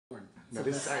No,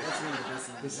 this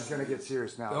is going to get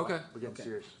serious now. Okay. We're getting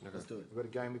serious. Okay. Let's do it. We've got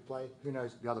a game we play. Who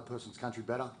knows the other person's country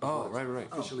better? Oh, right.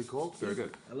 Officially called. Very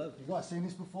good. I love You it. guys seen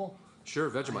this before? Sure,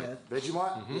 Vegemite.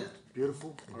 Vegemite? Yeah.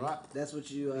 Beautiful. All right. That's what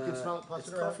you. You can smell it, pass It's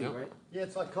it around. coffee, Yep. right? Yeah,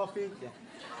 it's like coffee. Yeah.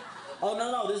 Oh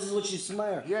no, this is what you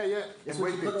smear. Yeah. That's And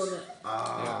what wheat you put on bix. it.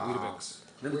 Yeah, Weetabix.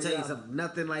 Let me tell you something.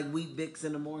 Nothing like wheat bix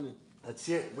in the morning. That's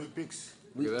it. Wheat bix.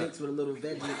 Wheat Look at bix with a little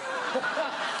veggie.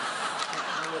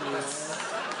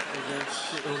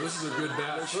 Oh, this is a good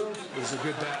batch. This is a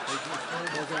good batch.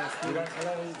 You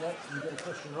got a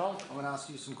question wrong? I'm going to ask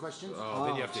you some questions. Oh,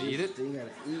 then you have to eat it? Then you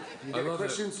gotta eat. You I get love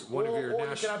questions, that one of your or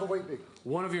you can have a wheat bix.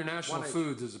 One of your national One each.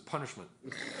 foods is a punishment.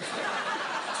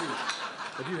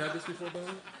 Have you had this before,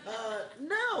 Bowie?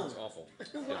 No. It's awful.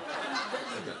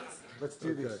 Let's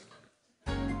do this.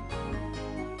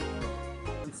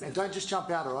 And don't just jump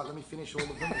out, all right? Let me finish all of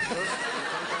them first.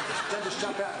 Don't just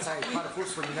jump out and say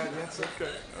platypus when you know the answer.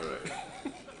 Okay, all right.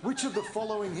 Which of the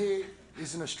following here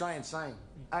is an Australian saying?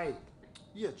 A.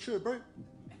 Yeah, sure, bro.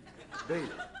 B.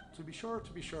 To be sure,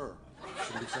 to be sure.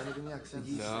 Shouldn't be saying it in the accent.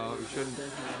 No, you shouldn't.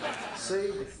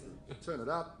 C. Turn it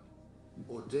up.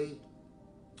 Or D.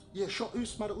 Yeah, sure,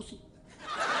 us, mate, usi.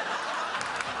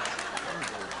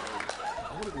 I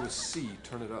want to do a C,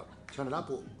 turn it up. Turn it up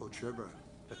or sure, bro.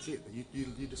 That's it.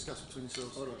 You discuss between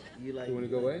yourselves. Hold on. You like? You want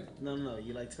to go away? No.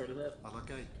 You like turn it up? I like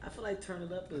A. I feel like turn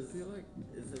it up is feel like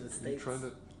is in the You States. trying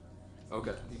to...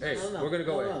 Okay. Hey, No, we're going to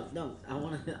go away. No, I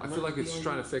want to. I feel like it's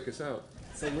trying to fake us out.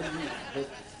 So what do you?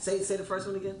 Say the first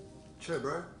one again. Sure,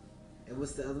 bro. And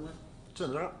what's the other one?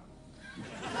 Turn it up.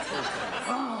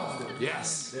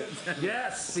 Yes.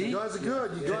 Yes. See? You guys are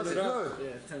good. You guys are good.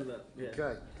 Yeah, turn it up. Yeah.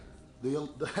 Okay.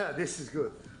 This is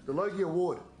good. The Logie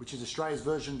Award, which is Australia's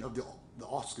version of the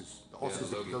Oscars. The Oscars,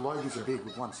 the Logie. the Logies are big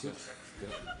with 1 6. Yeah.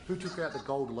 Who took out the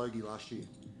gold Logie last year?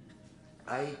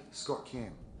 A. Scott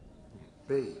Cam.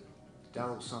 B.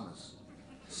 Daryl Summers.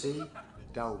 C.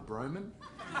 Daryl Broman.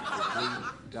 Or D.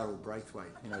 Daryl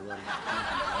Braithwaite. You know, riding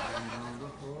on the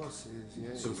horses.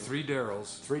 Yeah. So 3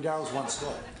 Daryls. 3 Daryls, 1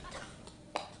 Scott.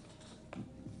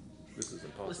 This is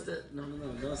impossible. What's the? No,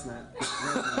 it's not.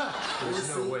 There's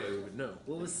no way we would know.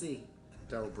 What was C?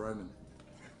 Daryl Broman.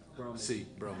 Broman. C,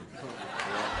 Broman.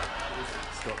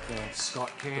 Scott Cam.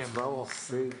 Scott Cam. Roll off.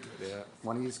 See? Yeah.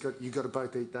 One of you got to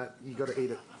both eat that. You got to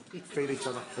eat it. Feed each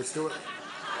other. Let's do it.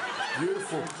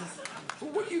 Beautiful.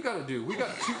 Well, what do you got to do? We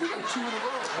got 2 in a row. And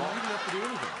you didn't have to do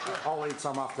anything. I'll eat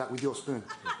some after that with your spoon.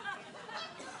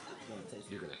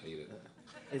 You're going to hate it.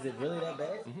 Is it really that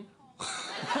bad?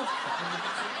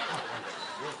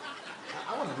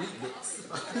 I want to wheat bix.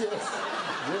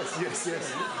 Yes.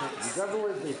 You got to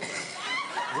wait big.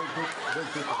 Holy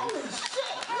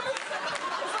shit!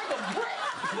 It's like a brick.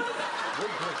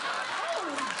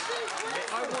 Holy shit!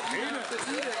 I want you to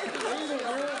eat it.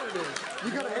 You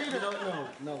got to eat it.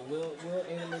 No. We'll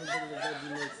eat a little bit of the veggie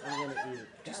mix. I'm gonna eat it.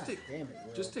 Just God take, damn it,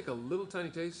 bro. just take a little tiny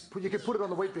taste. You can put it on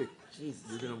the wheat big. Jesus.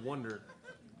 You're going to wonder.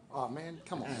 Oh man,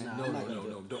 come on, man. Nah. No. I'm not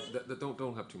gonna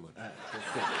Don't have too much.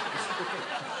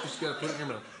 Just got to put it in your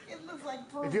mouth. It looks like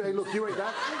If you look, you eat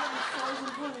that.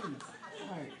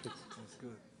 Alright. That's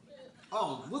good.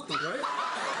 Oh, what the? Right?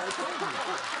 I told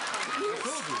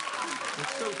you.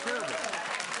 It's so terrible.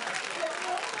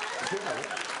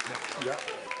 Yeah.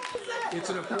 It's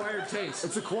an acquired taste.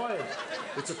 It's acquired.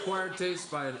 It's acquired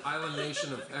taste by an island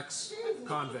nation of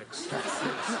ex-convicts. You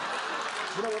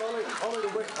know what?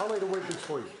 I'll eat a wheat big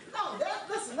for you. No,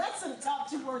 listen, that's in the top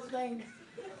 2 worst things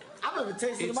I've ever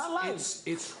tasted in my life.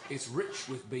 It's rich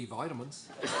with B vitamins.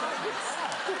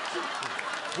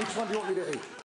 Which one do you want me to eat?